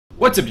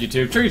What's up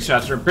YouTube,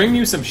 Travster, bringing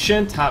you some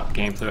Shen top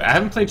gameplay. I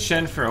haven't played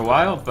Shen for a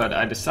while, but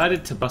I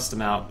decided to bust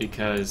him out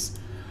because...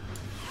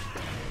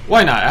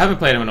 why not? I haven't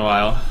played him in a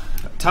while.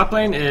 Top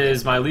lane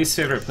is my least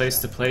favorite place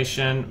to play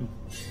Shen,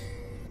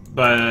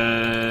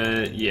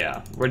 but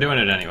yeah, we're doing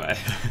it anyway.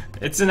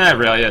 It's in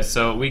Irelia,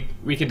 so we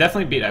can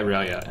definitely beat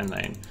Irelia in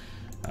lane.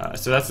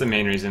 So that's the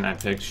main reason I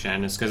picked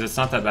Shen, is because it's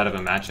not that bad of a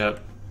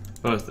matchup.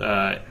 Both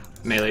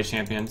melee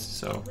champions,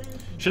 so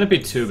shouldn't be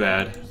too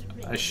bad.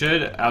 I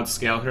should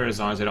outscale her as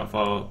long as I don't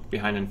fall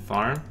behind in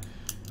farm.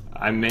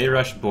 I may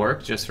rush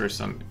Bork just for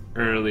some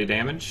early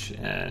damage,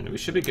 and we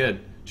should be good.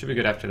 Should be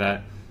good after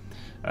that.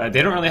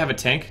 They don't really have a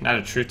tank, not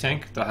a true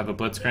tank. They'll have a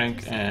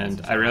Blitzcrank,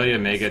 and Irelia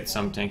may get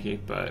some tanky,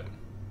 but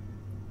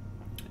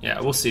yeah,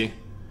 we'll see.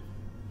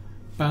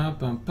 Ba,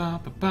 ba, ba,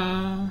 ba,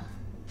 ba.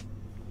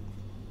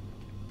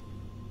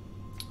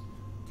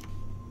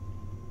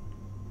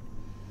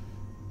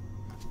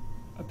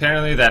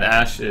 Apparently that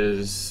Ashe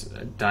is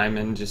a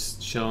diamond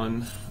just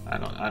chilling. I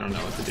don't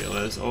know what the deal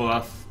is.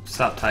 Olaf,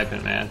 stop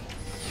typing, man.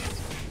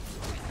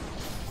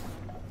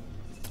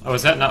 Oh,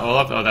 is that not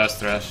Olaf? Oh, that was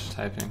Thresh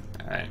typing.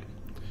 Alright.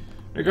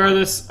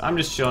 Regardless, I'm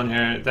just chilling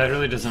here. That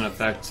really doesn't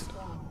affect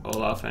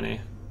Olaf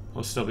any.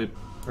 We'll still be,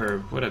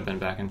 or would have been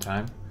back in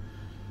time.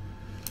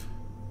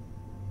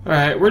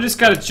 Alright, we're just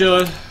gotta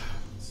chill.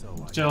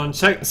 Chilling.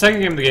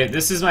 Second game of the game.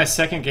 This is my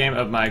second game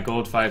of my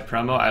Gold 5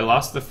 promo. I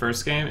lost the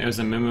first game. It was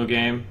a Mumu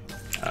game.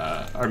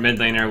 Our mid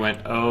laner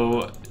went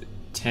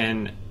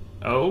 0-10-0,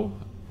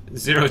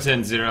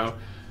 0-10-0.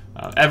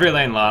 Every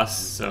lane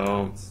lost,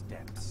 so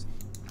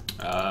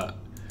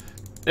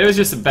it was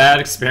just a bad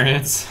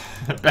experience.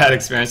 Bad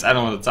experience. I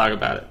don't want to talk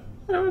about it.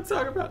 I don't want to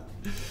talk about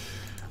it.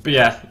 But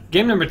yeah,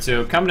 game number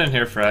 2, coming in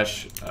here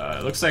fresh.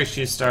 Looks like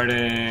she's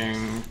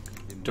starting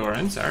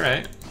Doran's.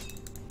 Alright.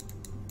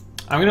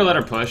 I'm going to let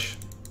her push.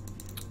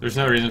 There's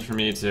no reason for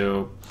me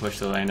to push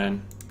the lane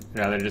in. I'd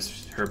rather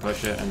just her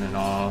push it and then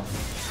I'll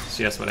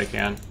CS what I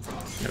can.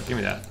 Yo, give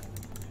me that.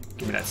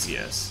 Give me that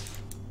CS.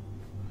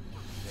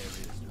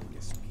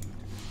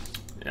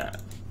 Yeah.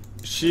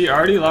 She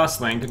already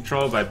lost lane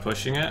control by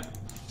pushing it.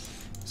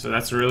 So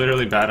that's really,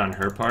 really bad on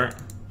her part.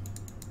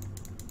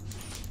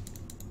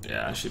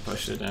 Yeah, she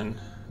pushed it in.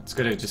 It's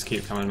gonna just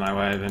keep coming my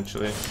way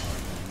eventually.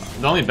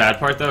 The only bad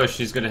part though is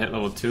she's gonna hit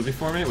level 2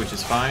 before me, which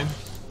is fine.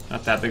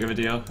 Not that big of a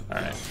deal.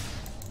 Alright.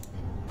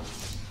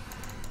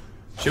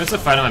 She wants to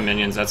fight on my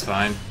minions, that's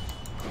fine.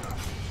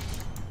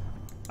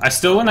 I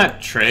still won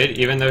that trade,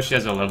 even though she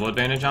has a level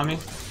advantage on me,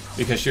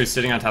 because she was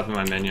sitting on top of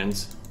my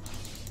minions.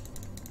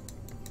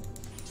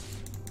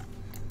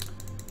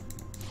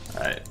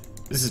 Alright,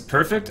 this is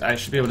perfect. I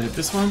should be able to hit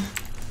this one.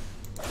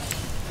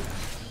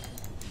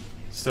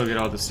 Still get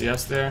all the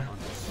CS there.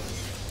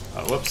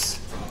 Oh, whoops.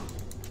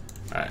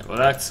 Alright, well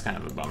that's kind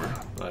of a bummer,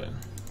 but...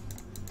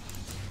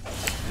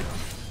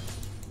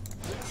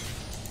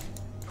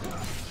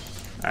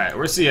 alright,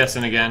 we're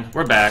CSing again.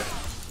 We're back.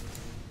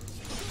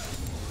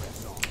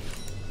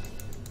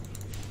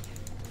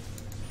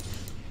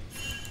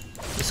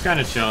 Just kind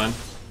of chilling.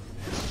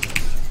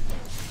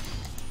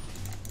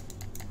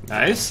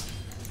 Nice.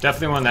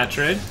 Definitely won that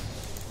trade.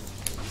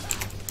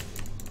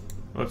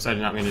 Whoops, I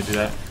did not mean to do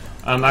that.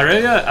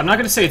 Irelia, I'm not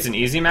going to say it's an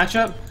easy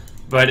matchup,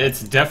 but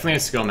it's definitely a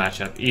skill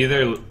matchup.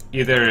 Either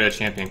a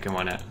champion can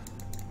win it.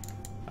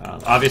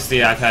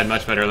 Obviously, I've had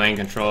much better lane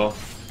control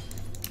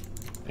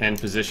and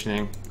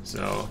positioning,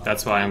 so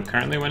that's why I'm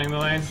currently winning the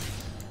lane.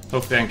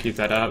 Hopefully I can keep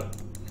that up.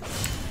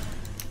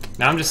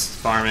 Now I'm just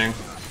farming.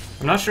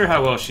 I'm not sure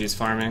how well she's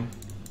farming.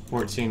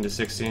 14 to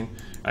 16.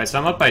 Alright, so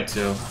I'm up by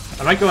 2.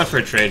 I might go in for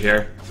a trade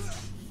here.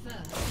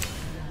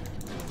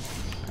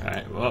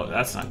 Alright, well,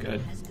 that's not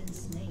good.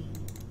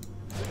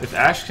 If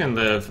Ashe can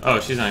live... oh,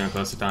 she's not even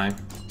close to dying.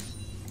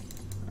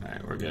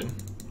 Alright, we're good.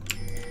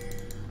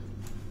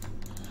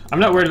 I'm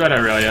not worried about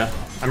Irelia.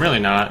 I'm really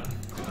not.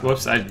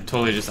 Whoops, I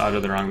totally just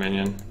autoed the wrong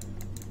minion.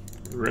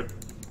 Rip.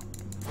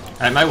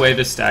 Alright, my wave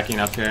is stacking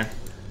up here.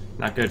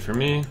 Not good for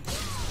me.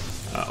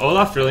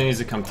 Olaf really needs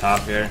to come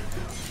top here.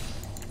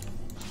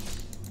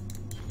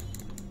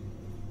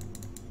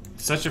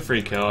 Such a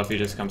free kill if he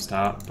just comes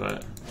top,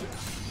 but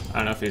I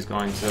don't know if he's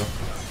going to.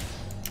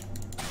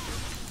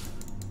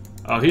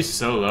 Oh, he's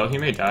so low. He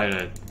may die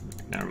to...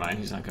 never mind,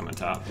 he's not coming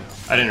top.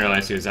 I didn't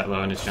realize he was that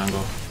low in his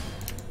jungle.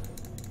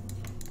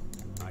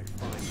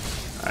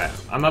 Alright,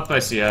 I'm up by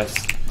CS.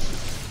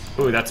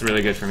 Ooh, that's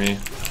really good for me.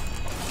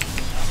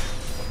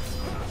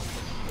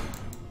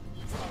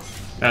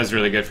 That was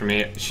really good for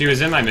me. She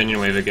was in my minion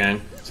wave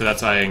again, so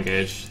that's why I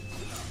engaged.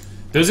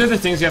 Those are the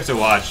things you have to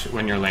watch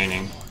when you're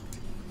laning.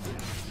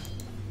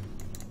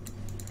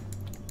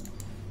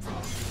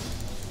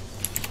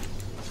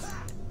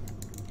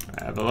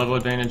 I have a level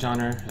advantage on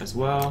her as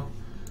well.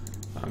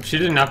 She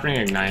did not bring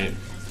Ignite,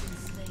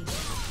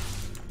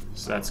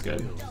 so that's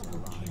good.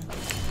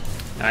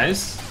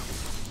 Nice.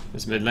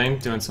 This mid lane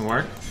doing some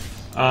work.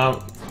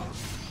 I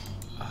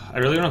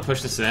really want to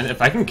push this in.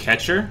 If I can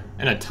catch her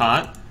in a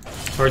taunt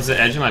towards the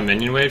edge of my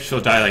minion wave,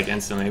 she'll die like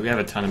instantly. We have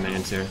a ton of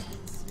minions here.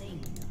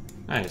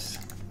 Nice.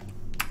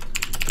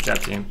 Good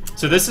job, team.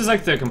 So this is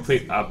like the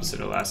complete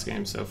opposite of last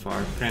game so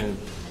far. Granted,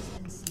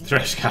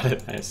 Thresh got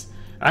it. Nice.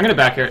 I'm gonna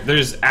back here.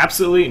 There's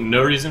absolutely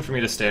no reason for me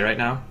to stay right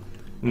now.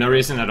 No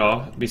reason at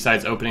all,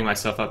 besides opening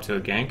myself up to a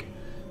gank.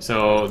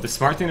 So the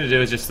smart thing to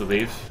do is just to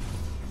leave.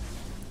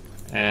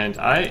 And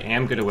I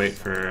am gonna wait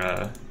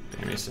for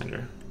Amy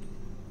Cinder.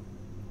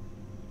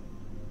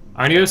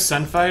 I'm gonna go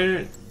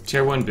Sunfire,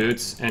 tier 1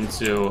 boots,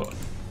 into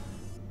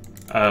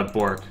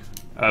Bork.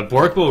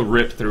 Bork will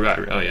rip through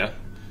Irelia.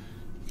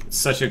 It's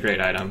such a great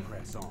item.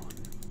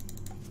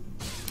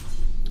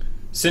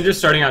 Syndra's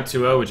starting out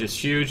 2-0, which is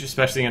huge,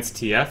 especially against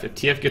TF. If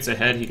TF gets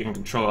ahead, he can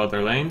control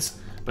other lanes.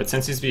 But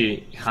since he's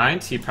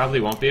behind, he probably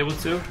won't be able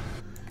to.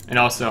 And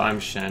also, I'm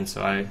Shen,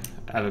 so I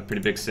have a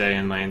pretty big say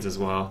in lanes as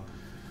well.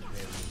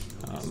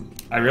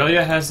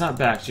 Irelia has not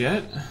backed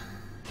yet.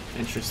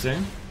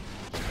 Interesting.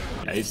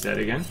 Yeah, he's dead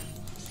again.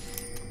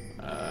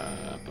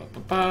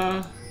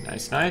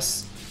 Nice,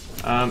 nice.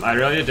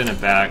 Irelia didn't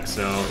back,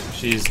 so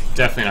she's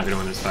definitely not going to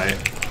win this fight.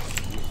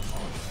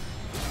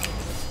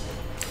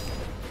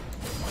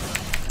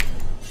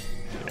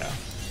 Yeah.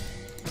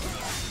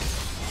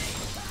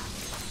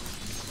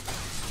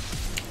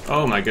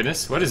 Oh my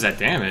goodness, what is that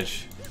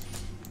damage?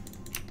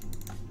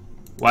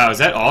 Wow, is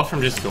that all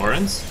from just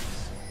Dorans?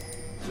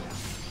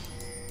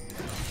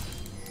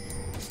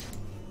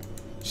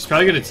 She's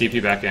probably going to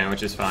TP back in,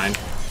 which is fine.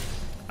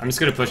 I'm just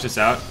going to push this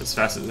out as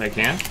fast as I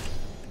can.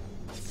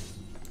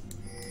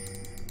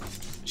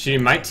 She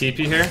might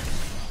TP here.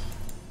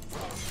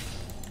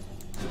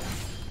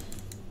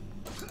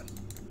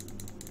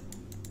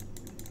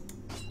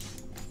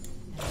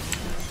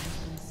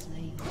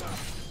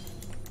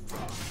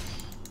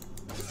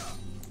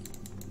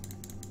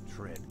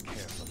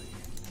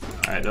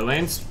 Alright, the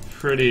lane's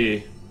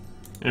in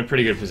a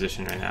pretty good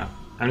position right now.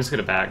 I'm just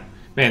going to back.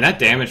 Man, that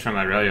damage from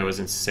Irelia was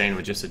insane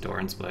with just a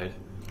Doran's Blade.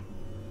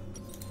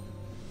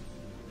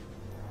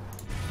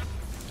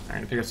 I'm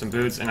gonna pick up some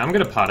boots, and I'm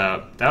gonna pot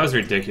out. That was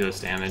ridiculous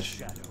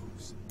damage.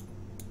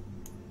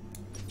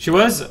 She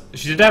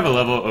did have a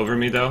level over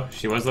me though.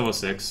 She was level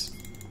 6,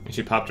 and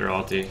she popped her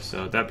ulti,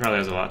 so that probably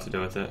has a lot to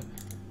do with it.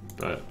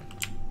 But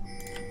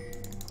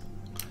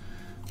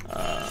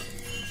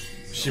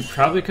she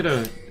probably could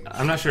have.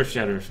 I'm not sure if she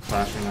had her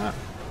flash or not.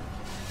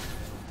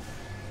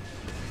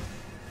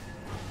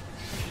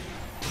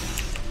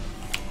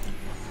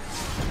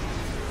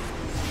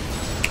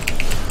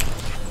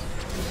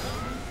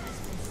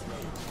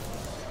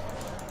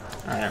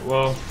 Alright,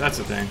 well, that's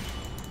the thing.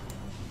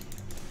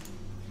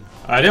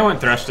 I didn't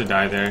want Thresh to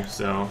die there,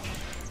 so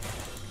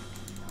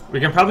we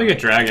can probably get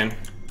Dragon.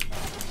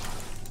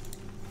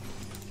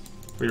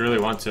 If we really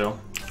want to.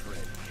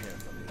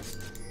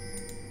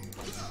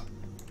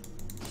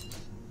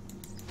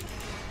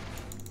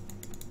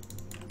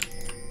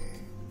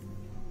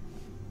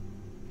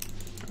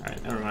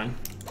 Alright, never mind.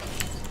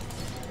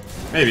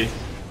 Maybe.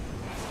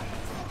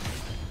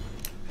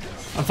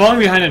 I'm falling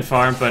behind in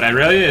farm, but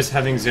Irelia is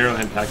having 0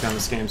 impact on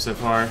this game so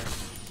far.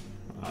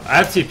 I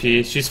have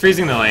TP. She's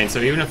freezing the lane, so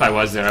even if I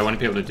was there, I wouldn't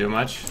be able to do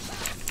much.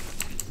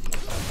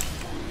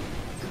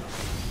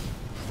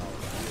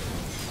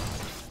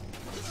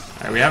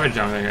 Alright, we have a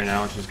jungler here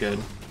now, which is good.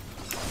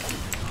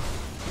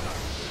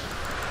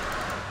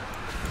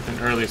 An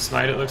early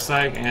smite, it looks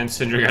like, and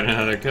Syndra got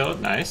another kill.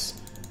 Nice.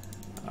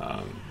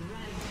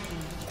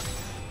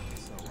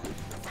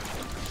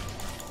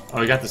 Oh,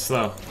 we got the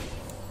slow.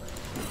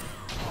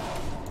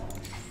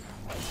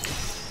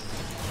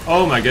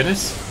 Oh my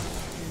goodness.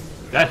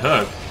 That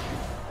hook.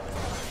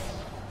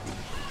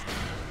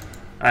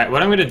 Alright,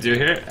 what I'm gonna do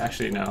here...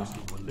 Actually, no.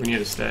 We need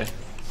to stay.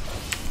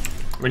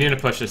 We need to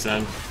push this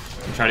in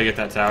and try to get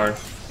that tower.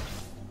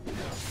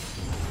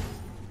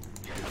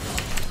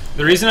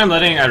 The reason I'm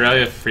letting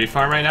Irelia free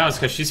farm right now is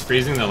because she's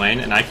freezing the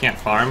lane and I can't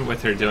farm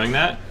with her doing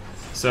that.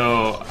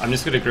 So I'm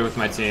just gonna group with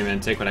my team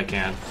and take what I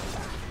can.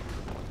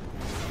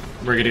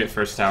 We're gonna get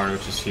first tower,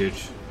 which is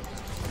huge.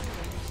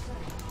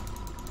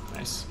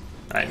 Nice.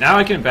 Alright, now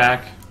I can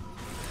back.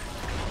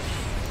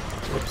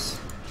 Whoops.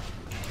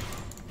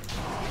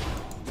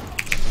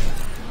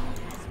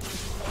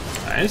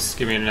 Nice,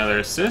 give me another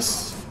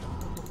assist.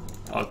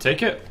 I'll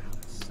take it.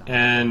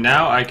 And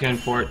now I can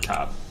port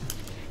top.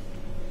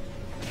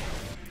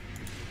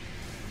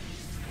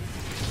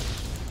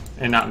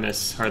 And not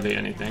miss hardly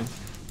anything.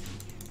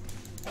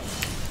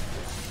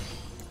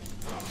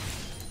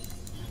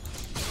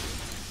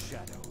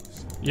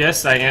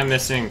 Yes, I am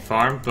missing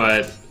farm,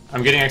 but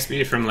I'm getting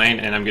XP from lane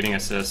and I'm getting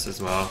assists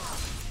as well.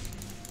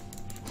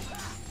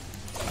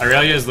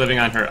 Irelia is living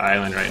on her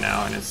island right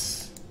now and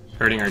it's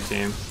hurting our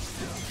team.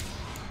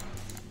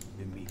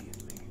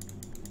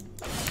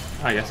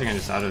 Oh, I guess I can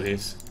just auto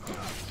these.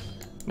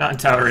 Not in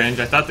tower range,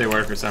 I thought they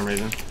were for some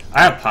reason.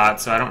 I have pot,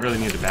 so I don't really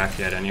need the back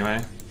yet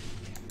anyway.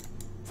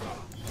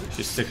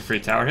 She stick a free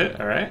tower hit,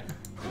 alright.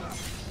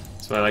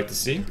 That's what I like to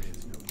see.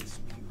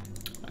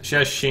 She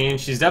has Sheen,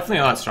 she's definitely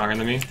a lot stronger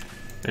than me.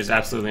 There's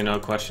absolutely no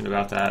question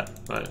about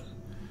that, but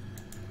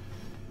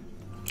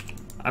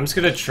I'm just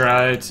gonna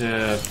try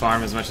to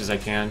farm as much as I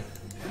can.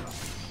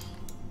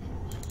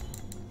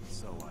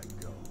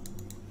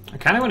 I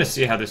kind of want to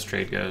see how this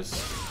trade goes.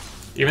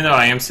 Even though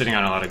I am sitting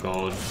on a lot of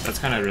gold, that's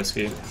kind of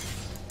risky.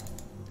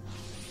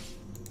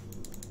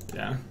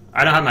 Yeah,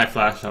 I don't have my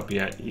flash up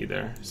yet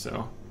either,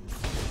 so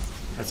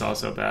that's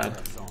also bad.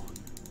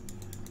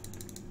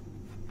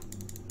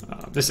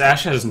 This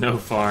Ashe has no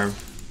farm,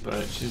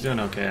 but she's doing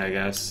okay, I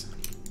guess.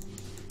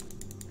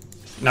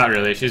 Not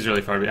really, she's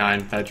really far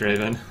behind that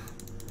Draven.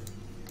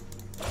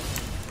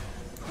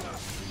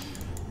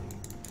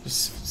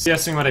 Just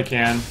CSing what I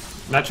can.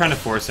 I'm not trying to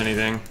force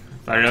anything.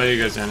 If Irelia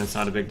goes in, it's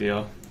not a big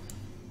deal.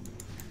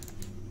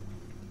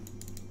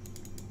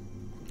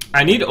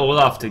 I need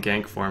Olaf to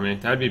gank for me.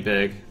 That would be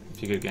big if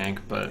he could gank,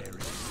 but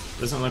it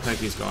doesn't look like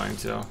he's going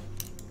to.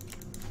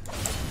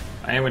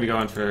 I am going to go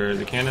in for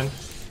the cannon.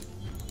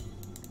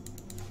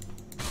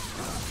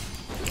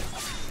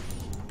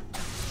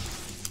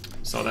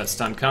 Saw that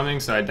stun coming,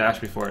 so I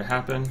dashed before it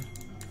happened.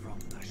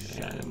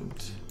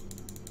 And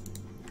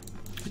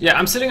yeah,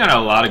 I'm sitting on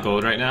a lot of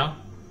gold right now.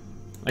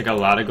 Like a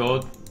lot of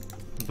gold,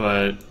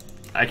 but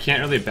I can't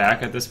really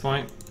back at this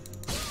point.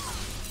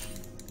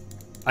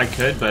 I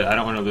could, but I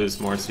don't want to lose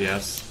more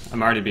CS.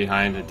 I'm already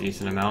behind a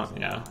decent amount,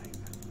 yeah.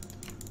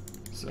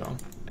 So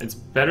it's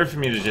better for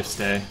me to just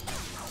stay.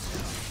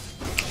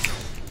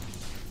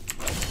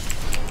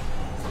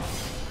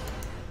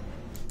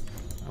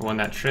 I won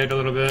that trade a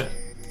little bit.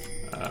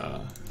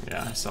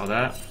 Yeah, I saw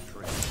that.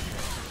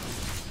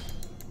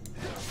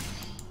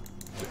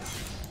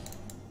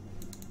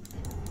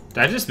 Did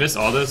I just miss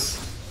all this?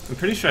 I'm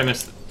pretty sure I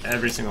missed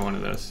every single one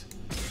of those.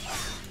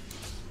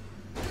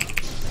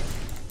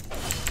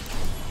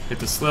 Hit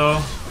the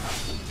slow.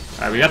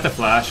 Alright, we got the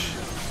flash.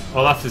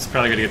 Olaf is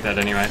probably gonna get that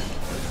anyway.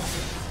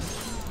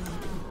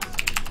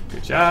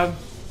 Good job.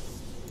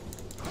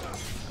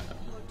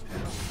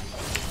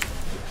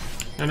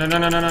 No, no, no,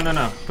 no, no, no, no,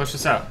 no. Push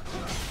this out.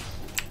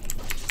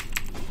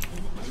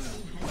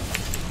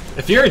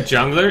 If you're a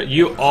jungler,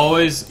 you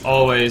always,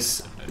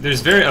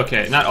 there's very,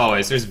 okay, not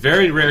always, there's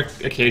very rare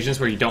occasions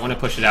where you don't want to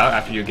push it out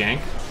after you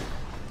gank.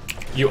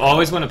 You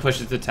always want to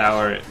push it to the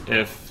tower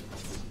if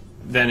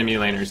the enemy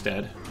laner's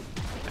dead.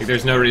 Like,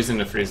 there's no reason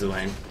to freeze the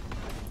lane.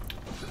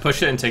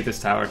 Push it and take this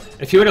tower.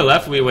 If he would have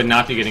left, we would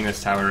not be getting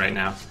this tower right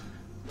now.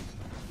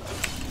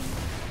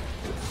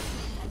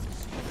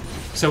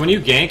 So when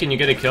you gank and you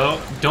get a kill,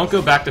 don't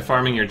go back to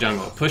farming your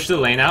jungle. Push the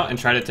lane out and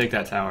try to take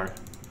that tower.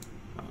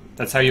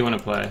 That's how you want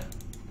to play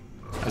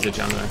as a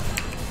jungler.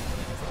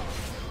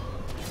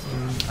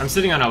 I'm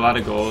sitting on a lot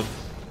of gold.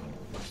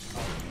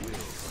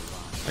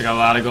 I got a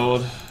lot of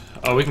gold.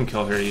 Oh, we can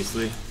kill her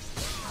easily.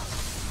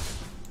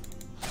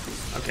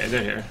 Okay,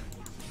 they're here.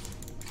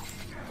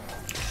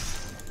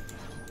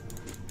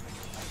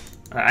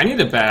 Alright, I need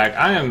a bag.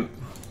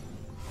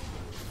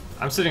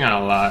 I'm sitting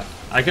on a lot.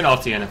 I can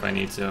ulti in if I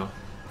need to.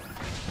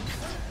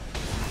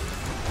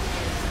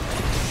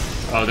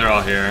 Oh, they're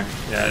all here.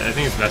 Yeah, I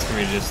think it's best for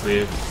me to just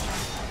leave.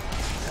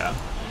 Yeah,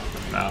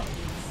 I'm out.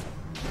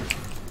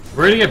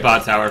 We're gonna get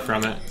bot tower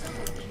from it.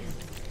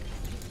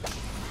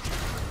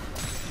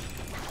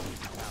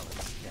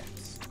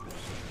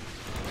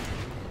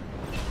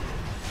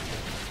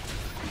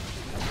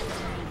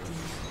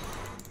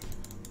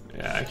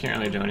 Yeah, I can't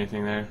really do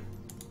anything there.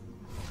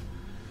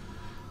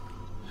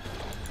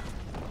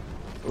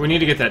 We need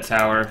to get that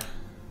tower.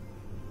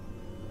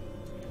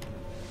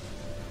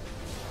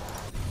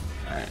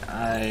 Alright,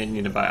 I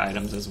need to buy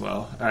items as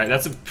well. Alright,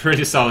 that's a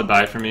pretty solid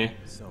buy for me.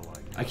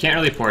 I can't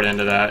really port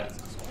into that.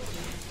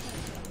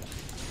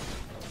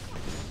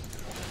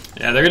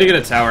 Yeah, they're gonna get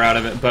a tower out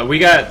of it, but we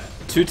got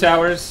 2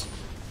 towers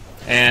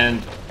and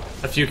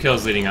a few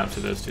kills leading up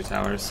to those 2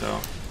 towers, so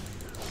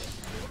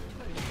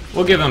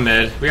we'll give them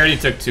mid. We already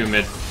took 2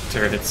 mid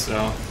turrets,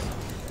 so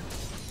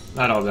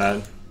not all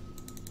bad.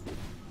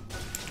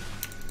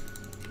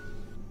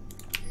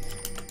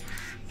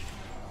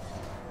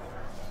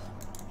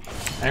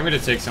 I'm gonna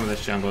take some of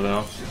this jungle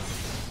though.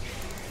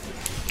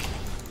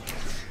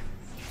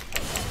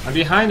 I'm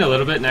behind a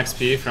little bit in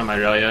XP from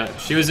Irelia.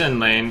 She was in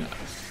lane,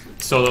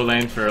 solo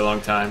lane for a long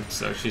time,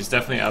 so she's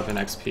definitely up in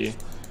XP,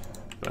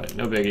 but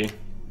no biggie.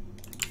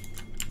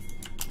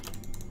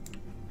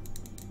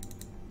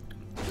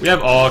 We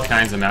have all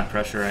kinds of map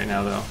pressure right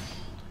now though.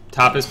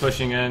 Top is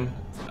pushing in,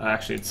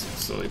 actually it's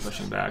slowly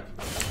pushing back.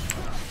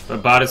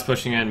 But bot is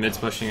pushing in, mid's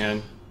pushing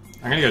in.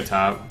 I'm gonna go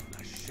top.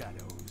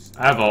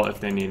 I have ult if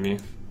they need me.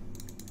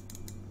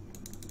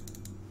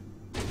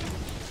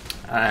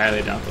 I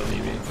highly doubt they'll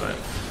need me, but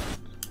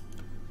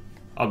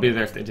I'll be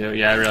there if they do.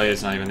 Yeah,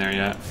 Irelia's not even there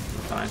yet.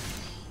 We're fine.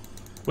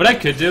 What I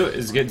could do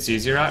is get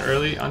Zizira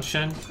early on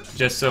Shen,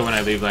 just so when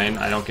I leave lane,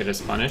 I don't get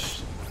as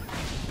punished.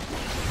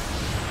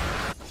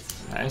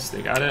 Nice,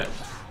 they got it.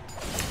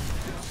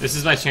 This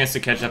is my chance to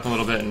catch up a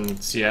little bit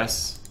in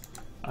CS.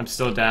 I'm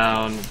still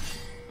down,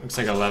 looks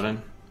like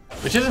 11.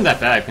 Which isn't that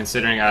bad,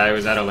 considering I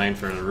was out of lane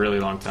for a really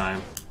long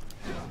time.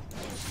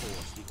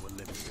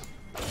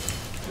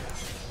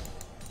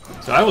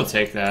 So I will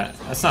take that.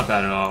 That's not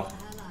bad at all.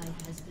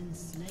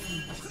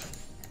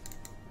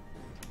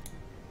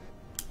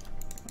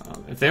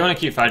 If they want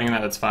to keep fighting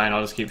that, that's fine. I'll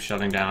just keep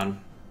shoving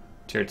down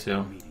tier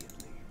 2.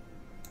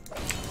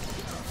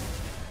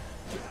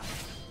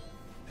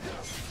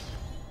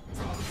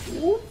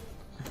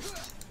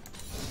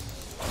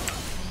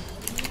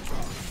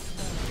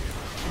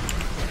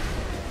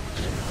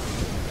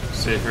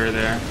 safer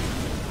there.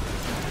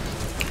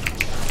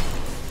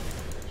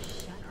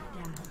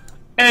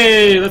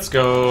 Hey, let's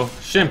go.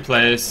 Shen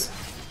plays.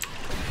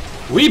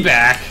 We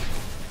back.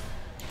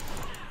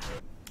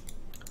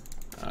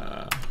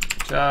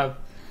 Good job.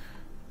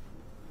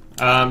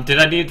 Did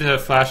I need to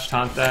flash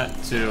taunt that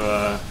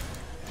to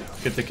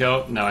get the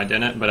kill? No, I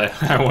didn't, but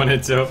I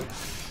wanted to.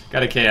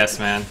 Got a KS,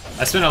 man.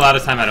 I spent a lot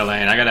of time out of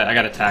lane. I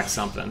gotta attack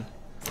something.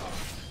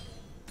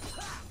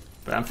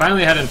 But I'm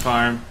finally ahead in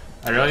farm.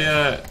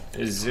 Irelia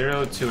is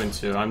 0, 2, and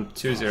 2. I'm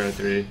 2, 0,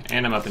 3,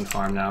 and I'm up in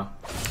farm now.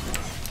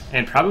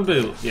 And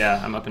probably,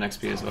 yeah, I'm up in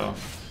XP as well.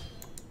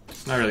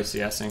 It's not really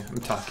CSing. I'm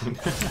talking.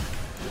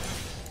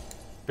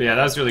 But yeah,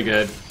 that was really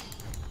good.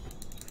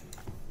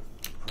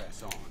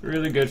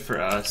 Really good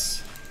for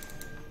us.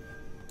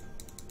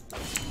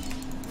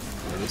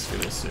 We're just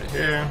gonna sit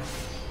here.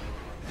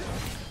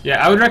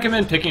 Yeah, I would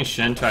recommend picking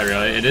Shen to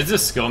Irelia. It is a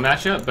skill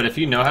matchup, but if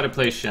you know how to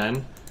play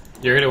Shen,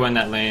 you're gonna win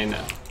that lane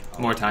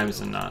more times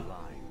than not.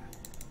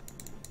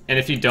 And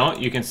if you don't,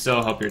 you can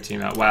still help your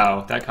team out.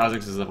 Wow, that Kha'Zix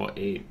is level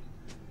 8.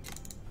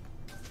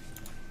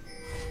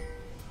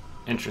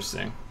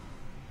 Interesting.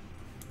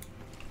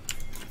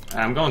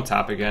 I'm going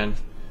top again.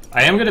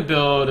 I am gonna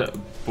build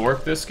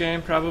Bork this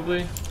game,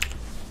 probably.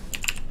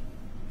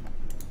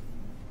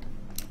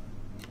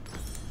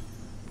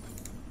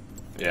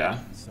 Yeah.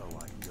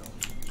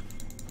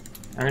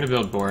 I'm gonna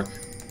build Bork.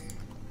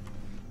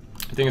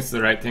 I think it's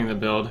the right thing to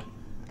build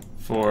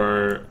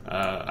for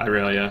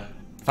Irelia.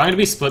 If I'm gonna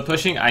be split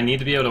pushing, I need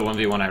to be able to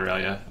 1v1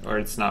 Irelia, or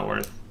it's not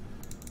worth.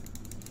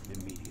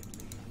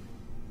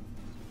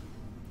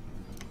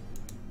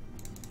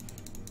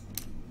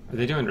 Are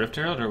they doing Rift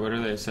Herald, or what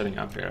are they setting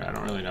up here? I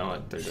don't really know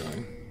what they're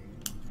doing.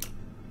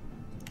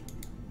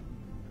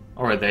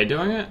 Or are they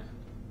doing it?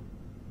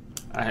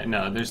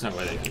 No, there's no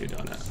way they can be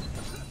doing it.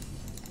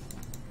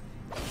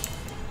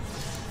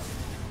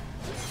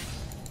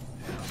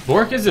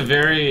 Bork is a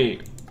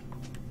very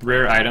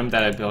rare item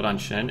that I build on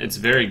Shen. It's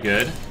very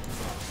good,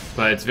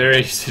 but it's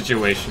very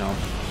situational.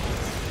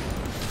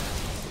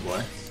 Oh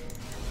boy,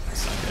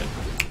 that's not good.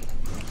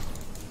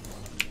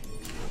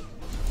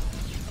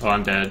 Oh,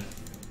 I'm dead.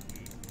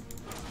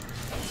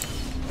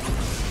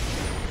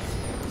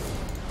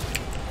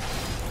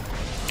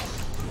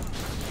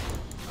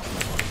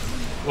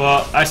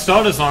 Well, I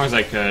stalled as long as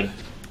I could.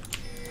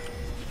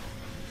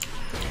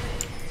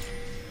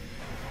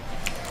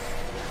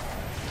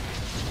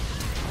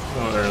 A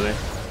little early.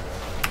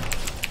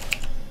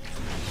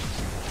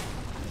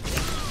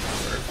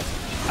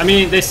 I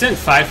mean, they sent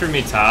 5 for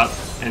me top,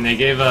 and they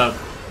gave up,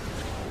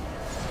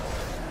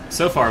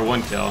 so far,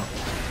 1 kill.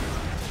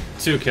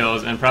 2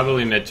 kills, and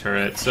probably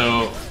mid-turret.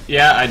 So,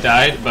 yeah, I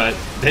died, but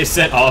they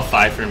sent all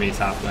 5 for me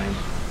top lane.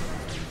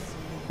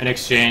 In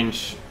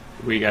exchange,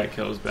 we got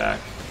kills back.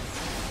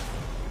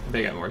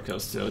 They got more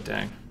kills too,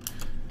 dang.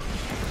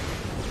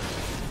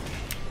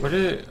 What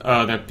did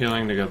oh, they're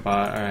peeling to go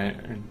bot. Alright,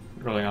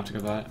 rolling off to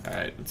go bot.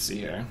 Alright, let's see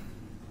here.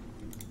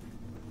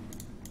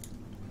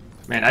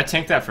 Man, I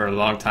tanked that for a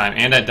long time,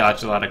 and I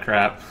dodged a lot of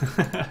crap.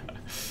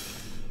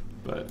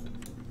 But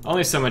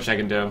only so much I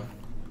can do.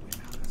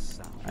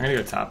 I'm gonna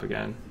go top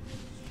again.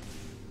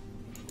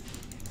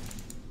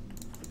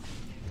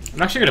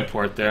 I'm actually gonna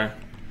port there.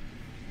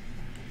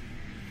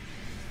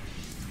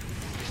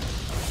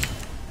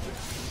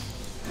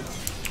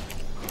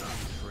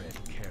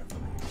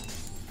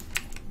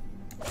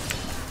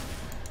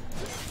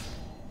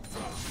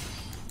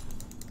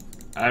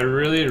 I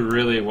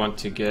really want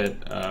to get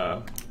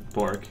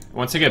Bork.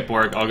 Once I get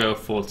Bork, I'll go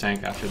full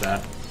tank after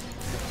that.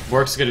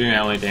 Bork's gonna be my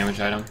only damage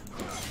item.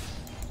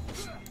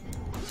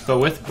 But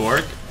with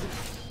Bork,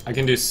 I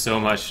can do so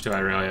much to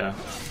Irelia.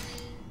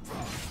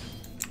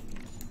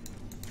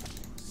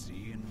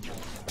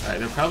 Alright,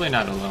 they're probably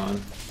not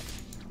alone.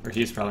 Or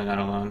he's probably not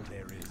alone.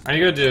 I'm gonna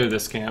go do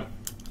this camp.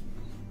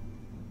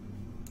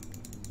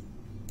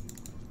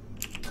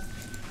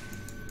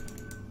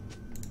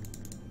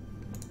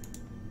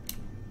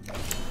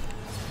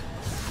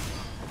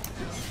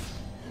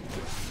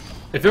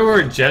 If it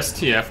were just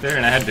TF there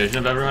and I had vision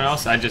of everyone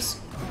else, I'd just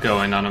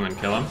go in on him and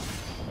kill him.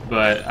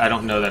 But I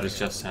don't know that it's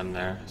just him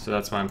there, so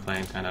that's why I'm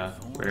playing kind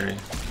of wary.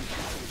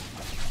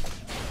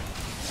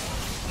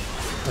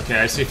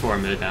 Okay, I see 4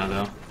 mid now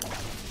though.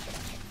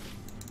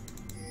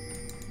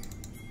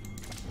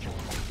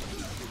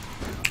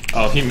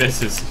 Oh, he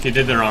misses. He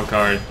did the wrong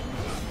card.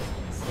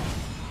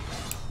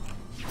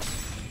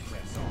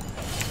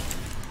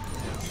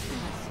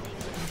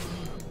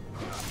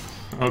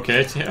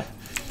 Okay, TF.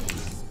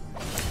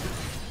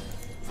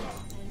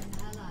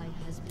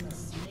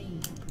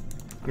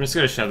 I'm just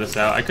gonna shove this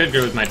out. I could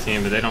go with my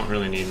team, but they don't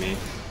really need me.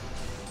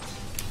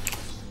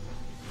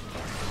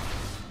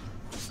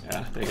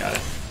 Yeah, they got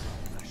it.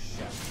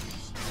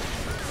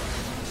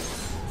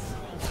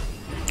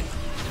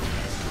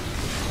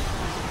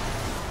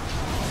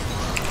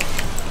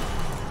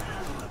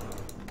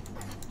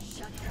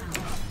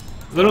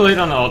 A little late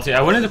on the ulti.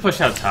 I wanted to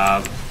push out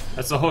top.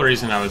 That's the whole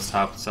reason I was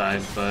top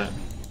side, but...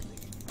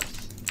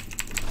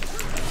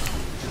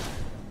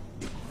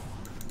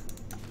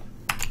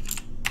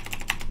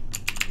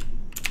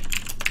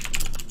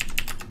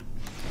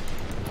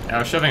 Yeah, I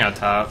was shoving out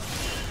top.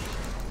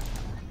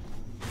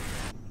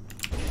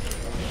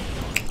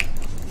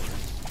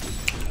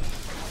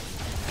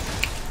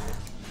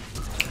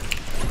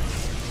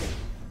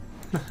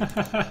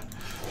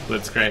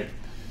 That's great.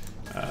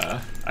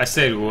 I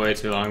stayed way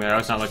too long there. I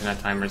was not looking at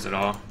timers at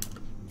all.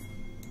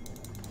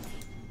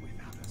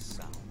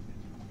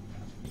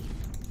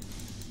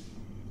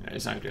 Yeah,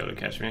 he's not gonna be able to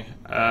catch me.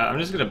 I'm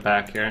just gonna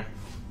back here.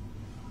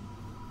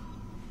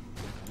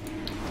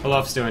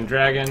 Olaf's doing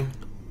dragon.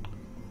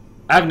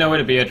 I have no way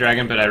to be a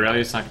dragon, but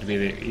Irelia's not gonna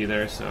be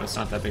either, so it's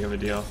not that big of a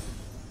deal.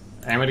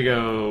 I'm gonna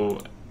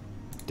go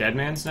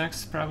Deadman's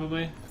next,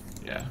 probably.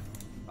 Yeah.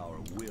 Our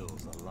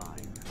wills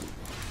align.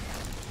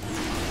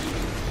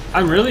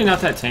 I'm really not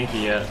that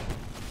tanky yet.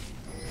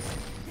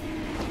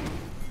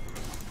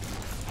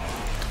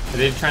 Are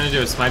they trying to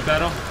do a smite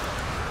battle?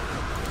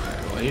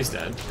 Alright, well, he's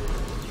dead.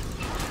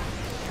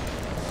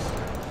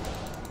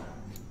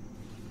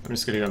 I'm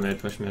just gonna go mid,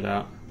 push mid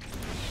out.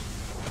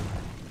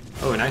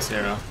 Oh, a nice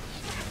arrow.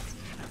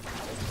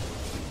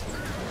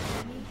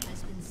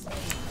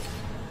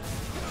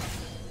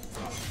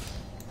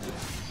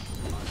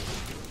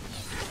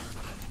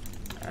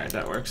 Alright,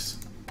 that works.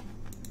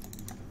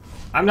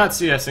 I'm not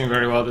CSing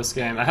very well this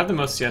game. I have the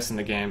most CS in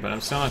the game, but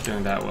I'm still not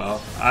doing that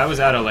well. I was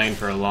out of lane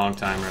for a long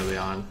time early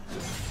on.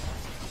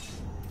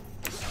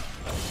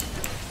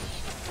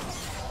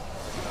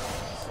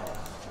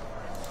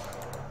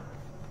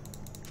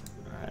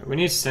 Alright, we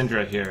need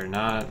Syndra here,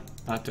 not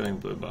doing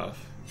blue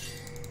buff.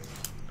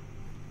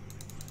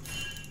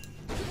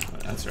 Oh,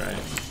 that's right.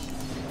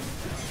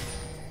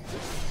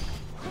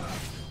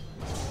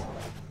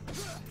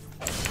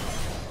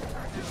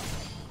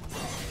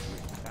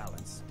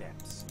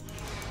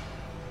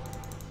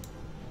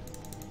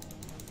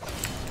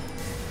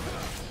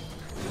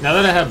 Now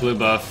that I have blue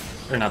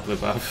buff, or not blue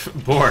buff,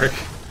 Borg,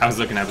 I was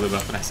looking at blue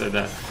buff when I said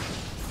that.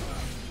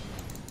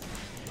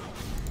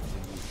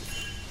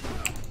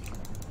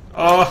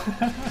 Oh!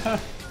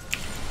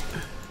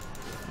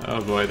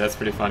 Oh boy, that's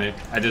pretty funny.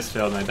 I just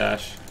failed my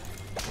dash.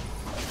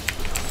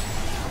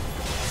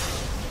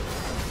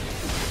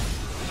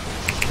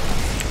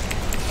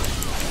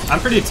 I'm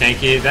pretty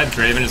tanky. That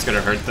Draven is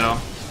gonna hurt though.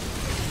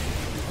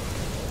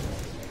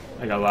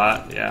 Like a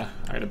lot, yeah.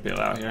 I gotta bail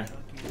out here.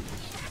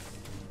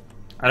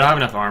 I don't have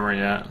enough armor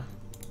yet.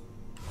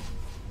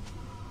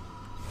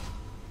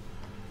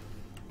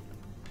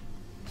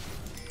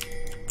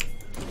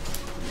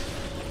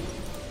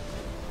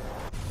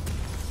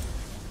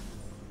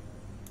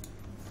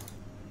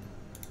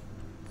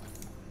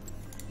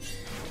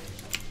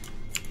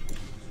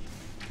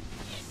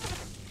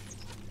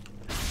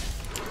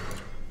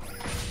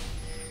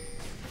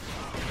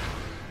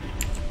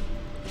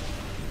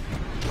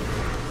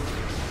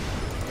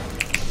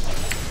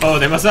 Oh,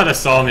 they must not have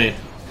saw me.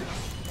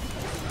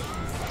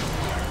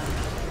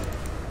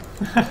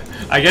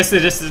 I guess they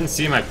just didn't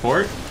see my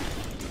port.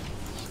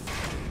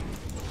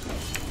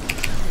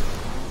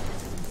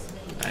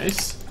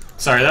 Nice.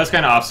 Sorry, that was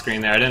kind of off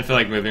screen there. I didn't feel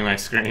like moving my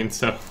screen,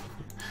 so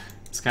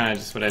it's kind of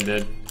just what I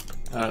did.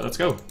 Let's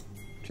go.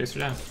 Chase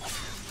her down.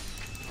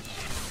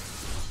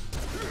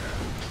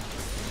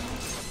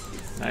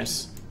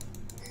 Nice.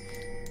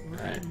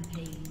 Alright.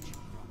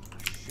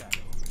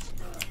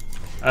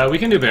 We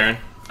can do Baron.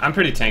 I'm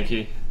pretty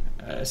tanky.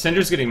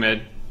 Syndra's getting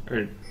mid,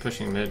 or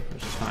pushing mid,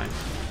 which is fine.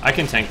 I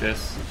can tank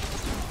this.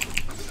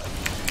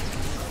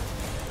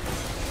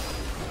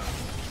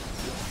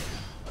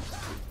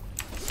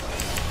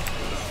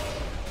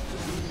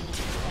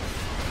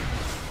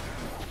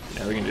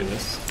 Yeah, we can do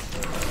this.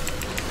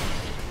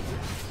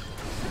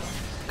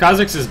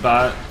 Kha'Zix is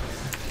bot.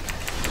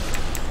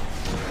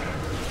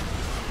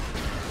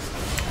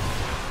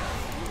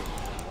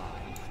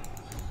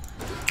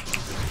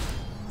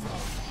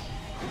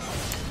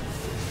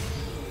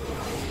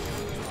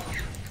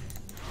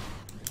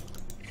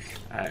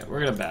 Alright, we're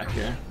gonna back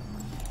here.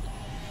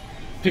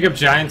 Pick up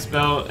Giant's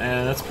Belt,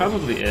 and that's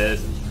probably it.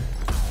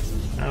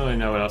 I don't really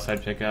know what else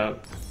I'd pick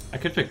up. I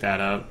could pick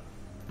that up.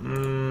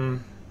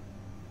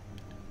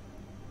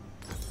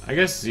 I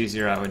guess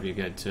Z-Zero would be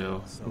good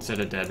too, instead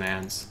of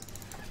Deadman's.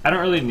 I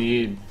don't really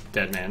need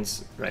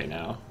Deadman's right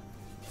now.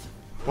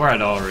 Or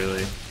at all,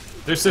 really.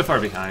 They're so far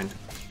behind.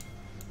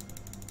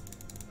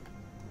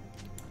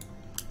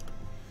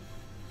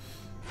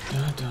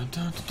 Dun, dun,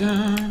 dun, dun,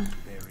 dun.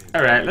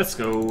 Alright, let's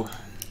go.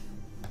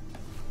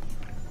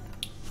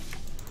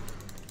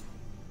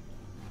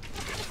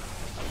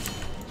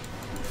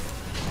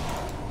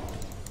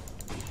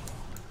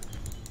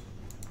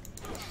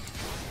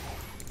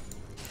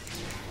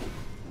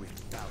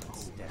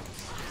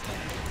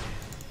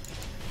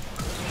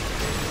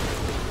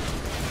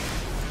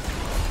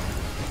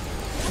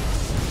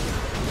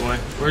 Boy,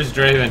 where's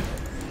Draven?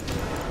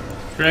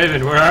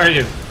 Draven, where are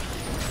you?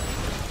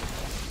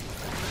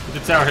 Hit the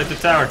tower, hit the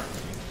tower.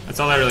 That's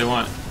all I really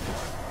want.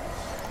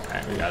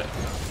 Alright, we got it.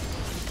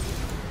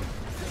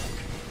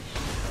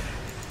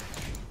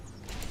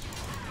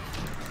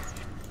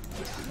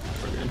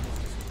 We're good.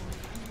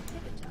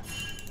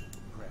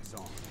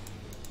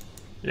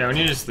 Yeah, we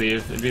need to just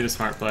leave. It'd be the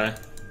smart play.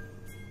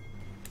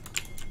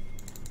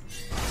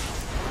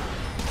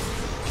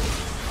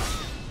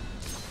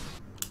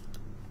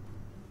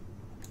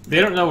 They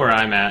don't know where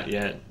I'm at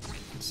yet,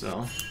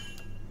 so.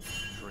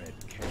 Tread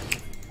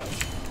carefully.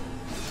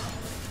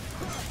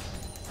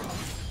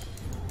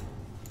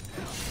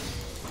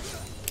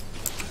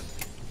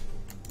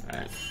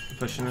 Alright,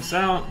 pushing this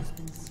out.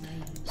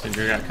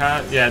 Syndra got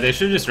caught. Yeah, they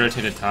should have just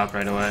rotated top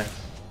right away.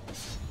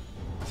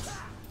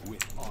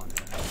 With honor.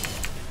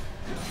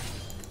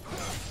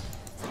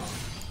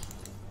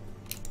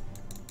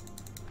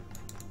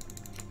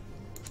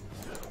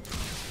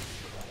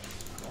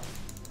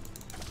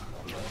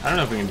 I don't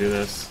know if we can do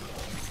this.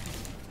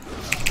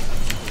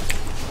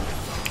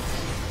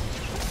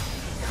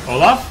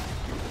 Olaf?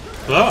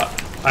 Hello?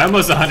 I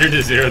almost 100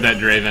 to 0 that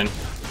Draven.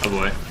 Oh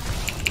boy.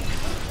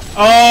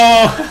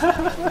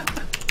 Oh!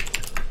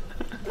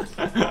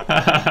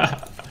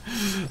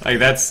 Like,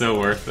 that's so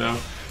worth though.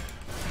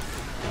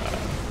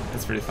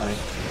 That's pretty funny.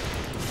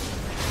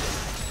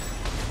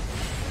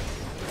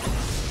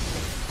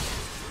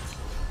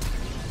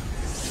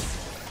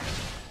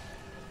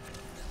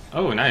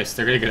 Oh, nice.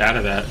 They're gonna get out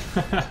of that.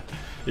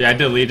 Yeah, I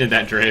deleted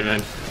that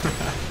Draven.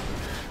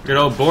 Good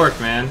old Bork,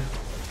 man.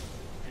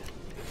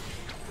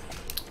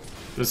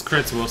 Those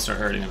crits will start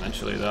hurting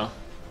eventually, though.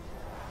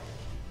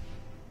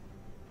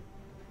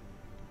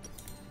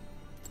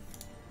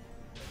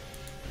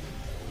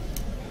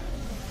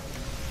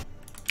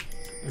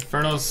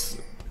 Infernal's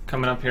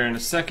coming up here in a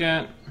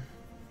second.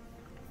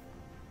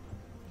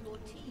 Your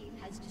team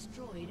has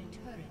destroyed a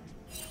turret.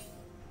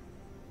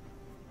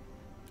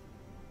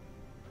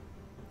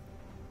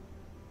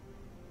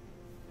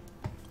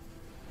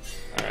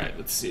 Alright,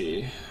 let's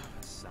see.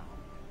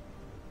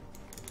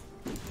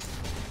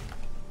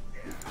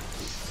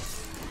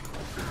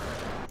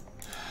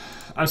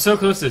 I'm so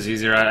close to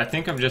ZZ, right? I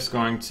think I'm just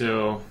going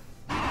to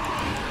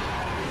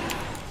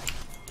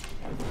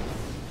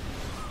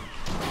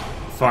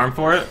farm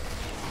for it,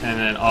 and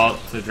then ult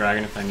the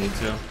dragon if I need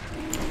to.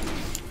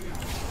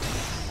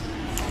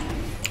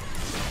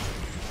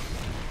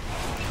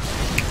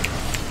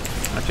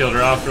 I peeled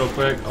her off real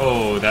quick.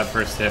 Oh, that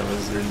first hit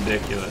was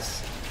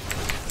ridiculous.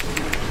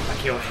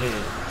 Like your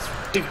head, it's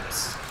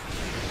ridiculous.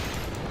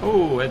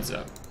 Oh, heads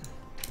up.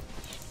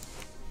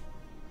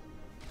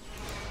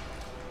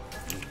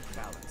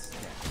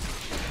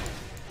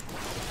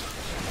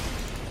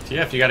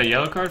 TF, you got a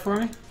yellow card for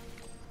me?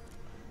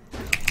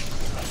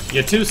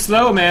 You're too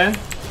slow, man.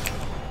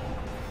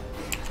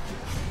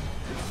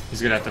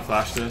 He's gonna have to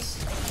flash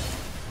this.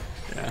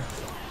 Yeah.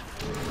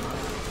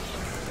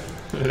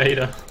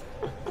 Later.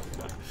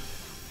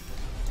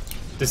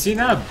 Does he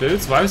not have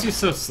boots? Why was he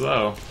so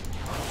slow?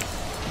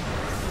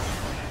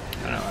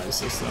 I don't know why he's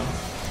so slow.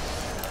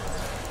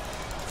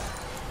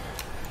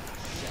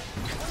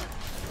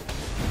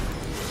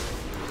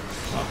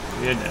 Oh,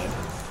 you're dead.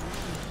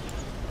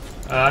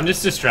 I'm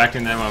just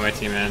distracting them while my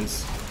team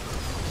ends.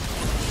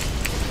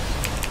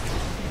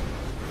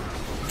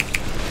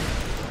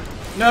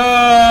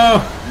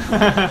 No!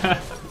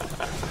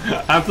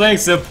 I'm playing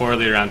so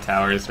poorly around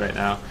towers right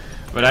now,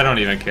 but I don't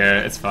even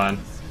care. It's fun.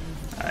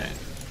 Alright,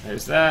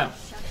 there's that.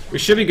 We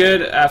should be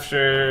good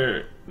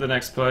after the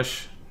next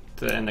push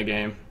to end the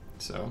game.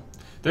 So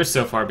they're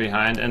so far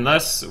behind.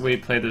 Unless we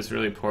play this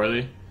really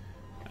poorly,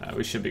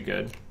 we should be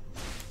good.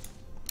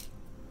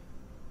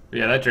 But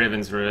yeah, that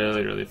Draven's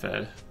really, really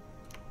fed.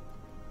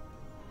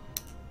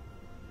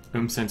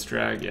 Sense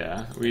drag,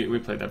 yeah, we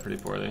played that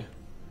pretty poorly.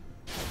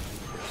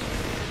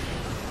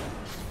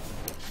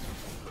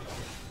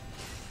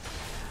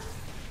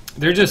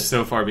 They're just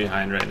so far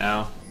behind right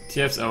now.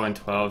 TF's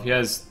 0-12. He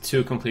has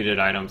 2 completed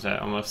items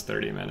at almost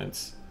 30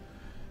 minutes.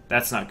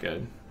 That's not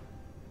good.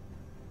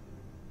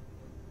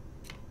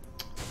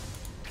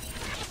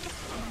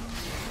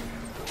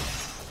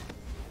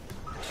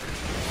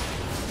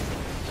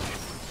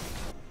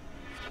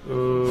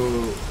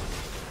 Ooh.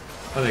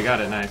 Oh, they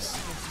got it, nice.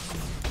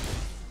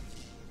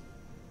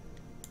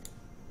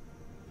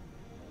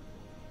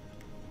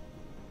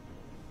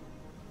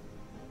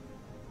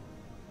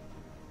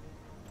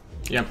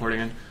 Yeah, I'm porting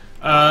in.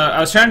 I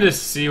was trying to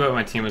see what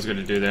my team was going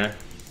to do there.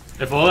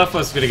 If Olaf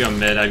was going to go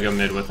mid, I'd go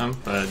mid with him,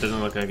 but it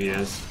doesn't look like he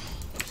is.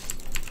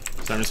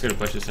 So I'm just going to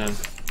push this in.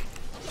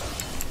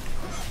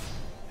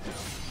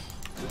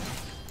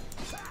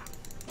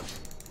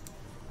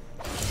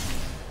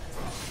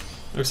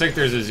 Looks like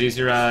there's a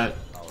ZZ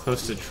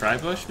close to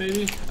Tribush,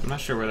 maybe? I'm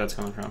not sure where that's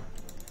coming from.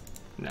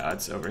 No,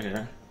 it's over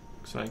here.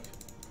 Looks like.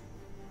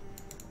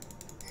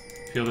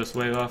 Peel this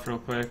wave off real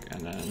quick,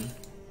 and then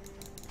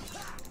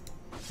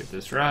get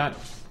this rat.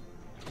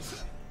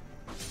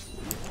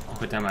 I'll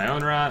put down my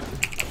own rat.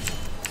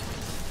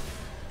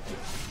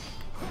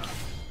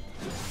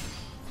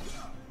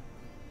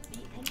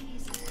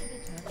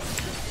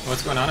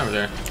 What's going on over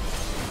there?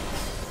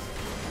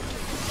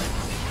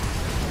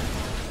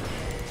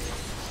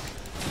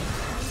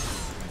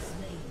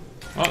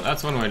 Well,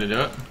 that's one way to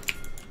do it.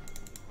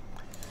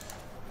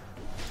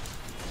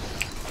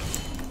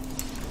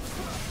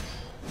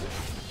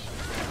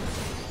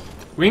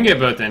 We can get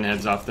both end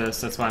heads off this,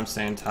 that's why I'm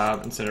staying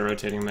top instead of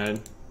rotating mid.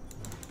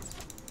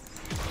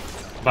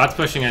 Bot's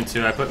pushing in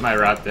too, I put my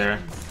rat there.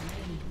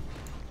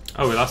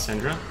 Oh, we lost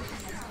Syndra?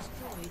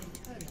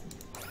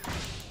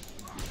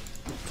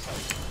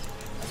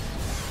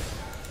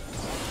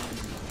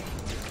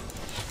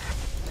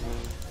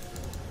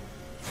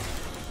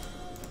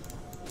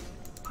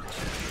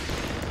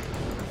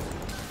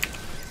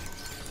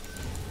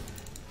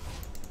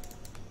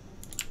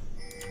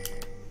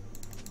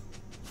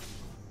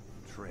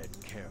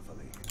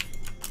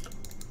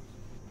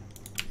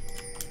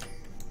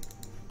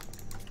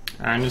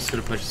 Alright, I'm just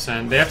gonna push this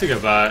in. They have to go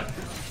bot.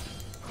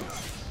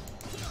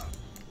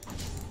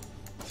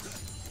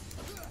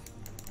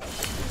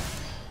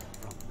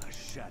 From the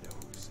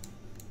shadows.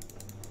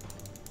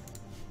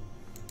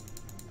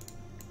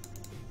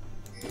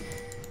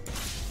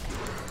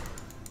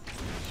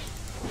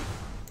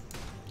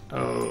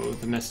 Oh,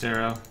 the missed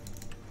arrow.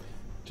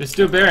 Just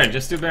do Baron,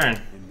 just do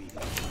Baron.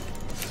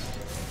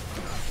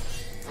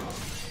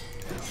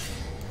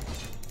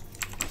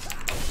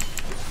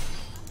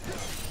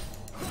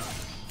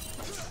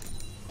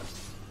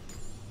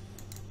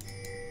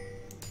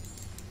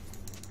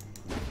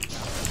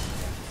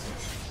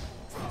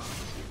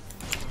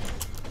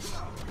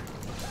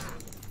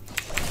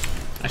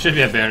 I should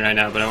be at Baron right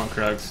now, but I want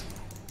Krugs.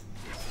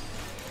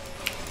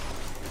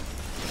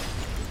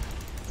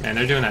 Man,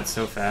 they're doing that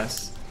so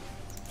fast.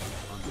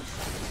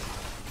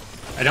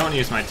 I don't want to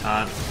use my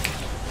taunt.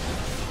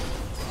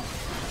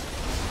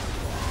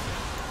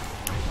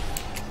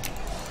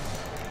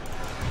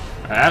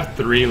 I have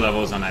 3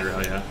 levels on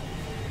Irelia.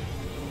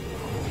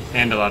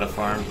 And a lot of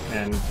farm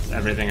and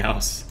everything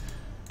else.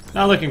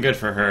 Not looking good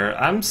for her.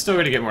 I'm still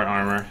going to get more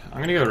armor. I'm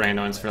going to go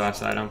Rainwinds for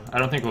last item. I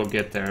don't think we'll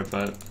get there,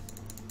 but...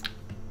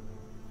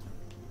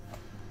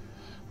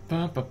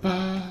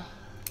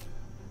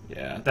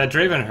 Yeah, that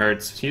Draven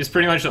hurts. He's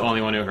pretty much the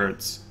only one who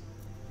hurts.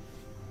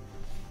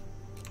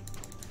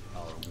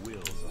 Our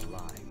wills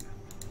align.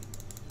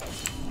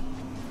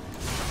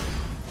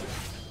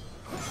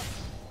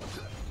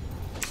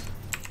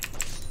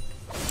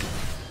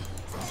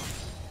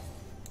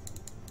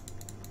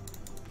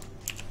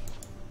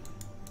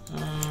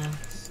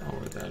 It's not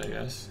worth that, I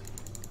guess.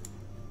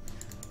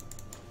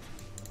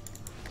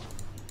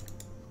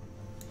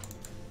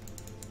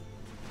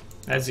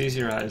 That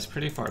ZZ Rod is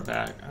pretty far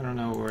back. I don't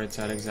know where it's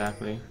at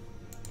exactly.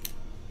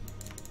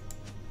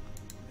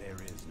 There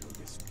is no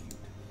dispute.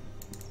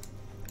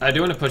 I do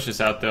want to push this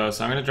out though,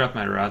 so I'm going to drop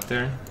my Rot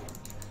there.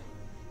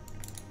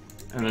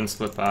 And then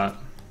split bot.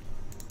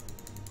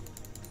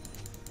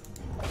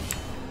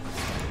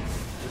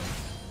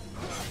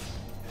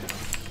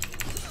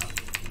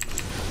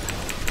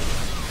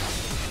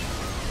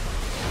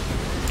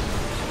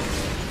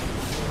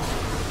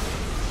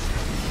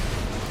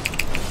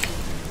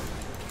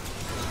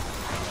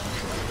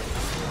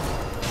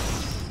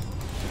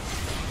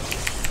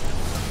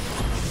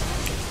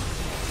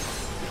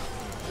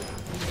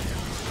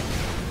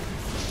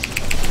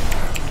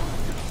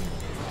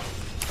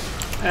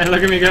 Hey,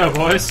 look at me go,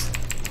 boys.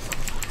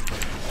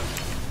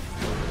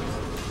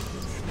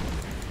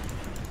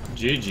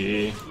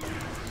 GG.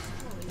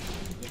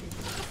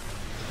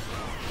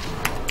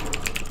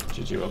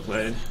 GG, well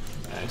played.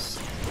 Nice.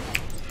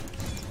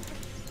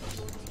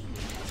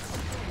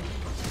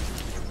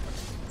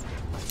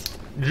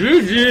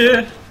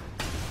 GG!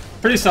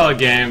 Pretty solid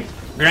game.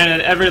 Granted,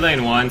 every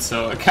lane won,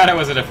 so it kinda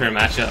wasn't a fair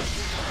matchup.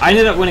 I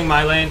ended up winning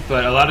my lane,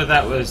 but a lot of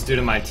that was due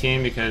to my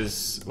team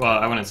because, well,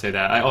 I wouldn't say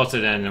that. I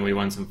ulted in and we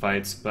won some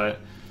fights, but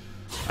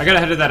I got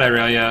ahead of that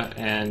Irelia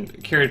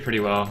and carried pretty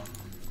well.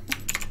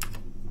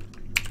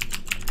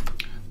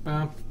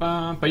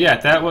 But yeah,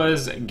 that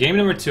was game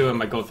number 2 of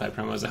my Gold Fight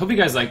promos. I hope you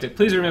guys liked it.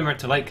 Please remember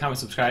to like, comment,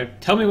 subscribe.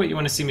 Tell me what you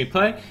want to see me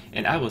play,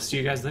 and I will see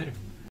you guys later.